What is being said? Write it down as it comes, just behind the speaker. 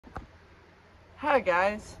Hi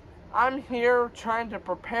guys, I'm here trying to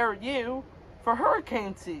prepare you for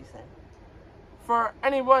hurricane season. For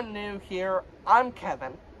anyone new here, I'm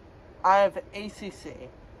Kevin. I have ACC,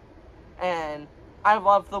 and I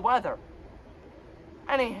love the weather.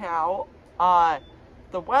 Anyhow,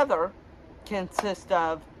 the weather consists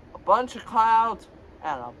of a bunch of clouds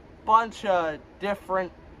and a bunch of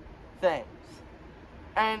different things.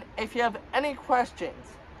 And if you have any questions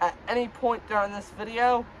at any point during this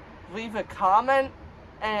video, leave a comment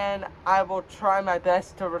and I will try my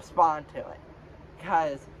best to respond to it.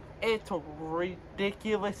 Because it's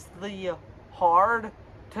ridiculously hard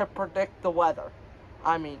to predict the weather.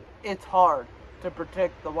 I mean, it's hard to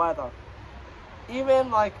predict the weather. Even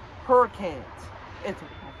like hurricanes, it's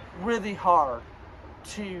really hard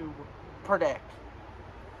to predict.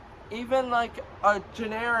 Even like a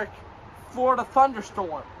generic Florida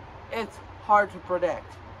thunderstorm, it's hard to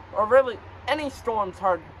predict. Or really, any storm's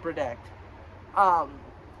hard to predict.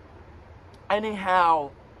 Anyhow,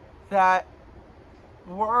 that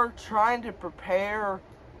we're trying to prepare,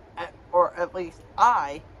 or at least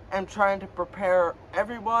I am trying to prepare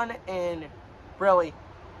everyone in really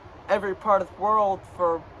every part of the world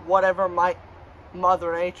for whatever might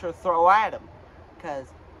Mother Nature throw at them. Because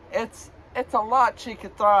it's a lot she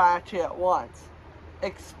could throw at you at once.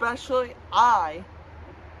 Especially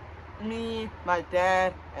me, my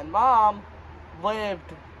dad, and mom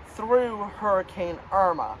lived through Hurricane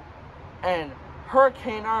Irma. And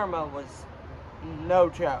Hurricane Irma was no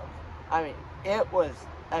joke. I mean, it was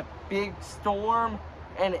a big storm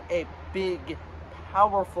and a big,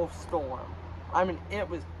 powerful storm. I mean, it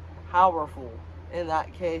was powerful in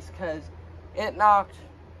that case because it knocked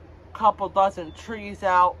a couple dozen trees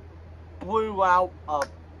out, blew out a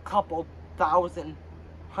couple thousand,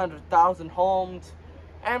 100,000 homes,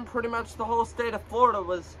 and pretty much the whole state of Florida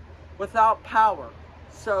was without power.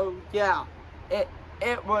 So yeah, it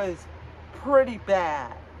was pretty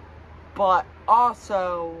bad. But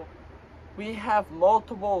also, we have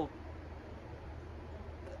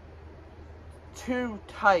two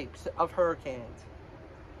types of hurricanes.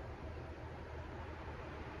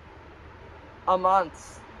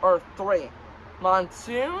 Three.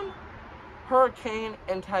 Monsoon, hurricane,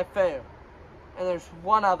 and typhoon. And there's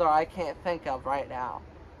one other I can't think of right now.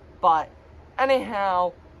 But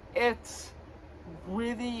anyhow, it's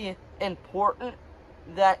really important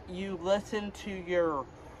that you listen to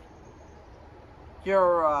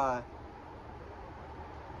your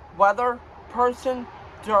weather person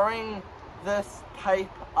during this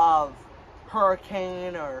type of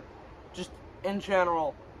hurricane or just in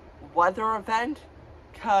general weather event,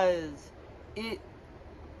 because it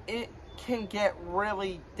can get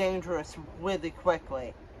really dangerous really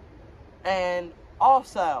quickly. And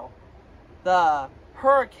also, the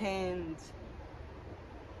hurricanes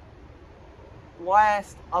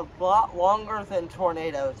last a lot longer than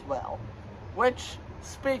tornadoes will. Which,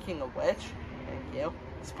 speaking of which,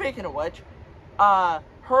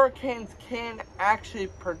 hurricanes can actually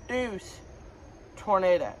produce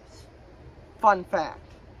tornadoes. Fun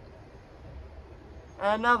fact.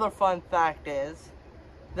 Another fun fact is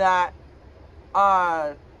that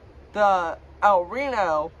the El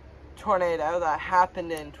Reno tornado that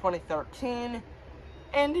happened in 2013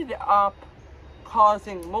 ended up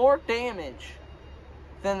causing more damage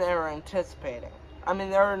than they were anticipating. I mean,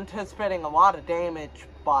 they were anticipating a lot of damage,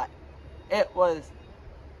 but it was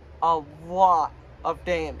a lot of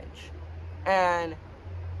damage. And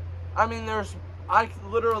I mean, I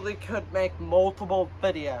literally could make multiple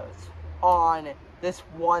videos on this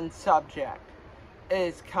one subject,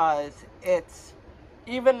 is because it's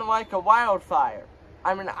even like a wildfire.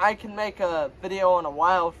 I mean, I can make a video on a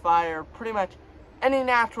wildfire, pretty much any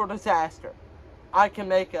natural disaster I can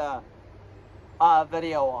make a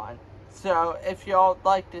video on. So if y'all would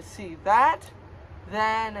like to see that,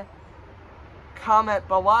 then comment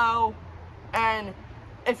below. And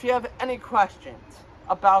if you have any questions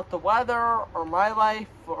about the weather or my life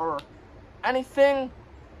or anything,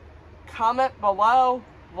 comment below,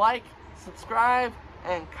 like, subscribe,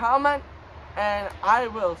 and comment. And I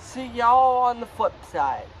will see y'all on the flip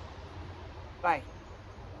side. Bye.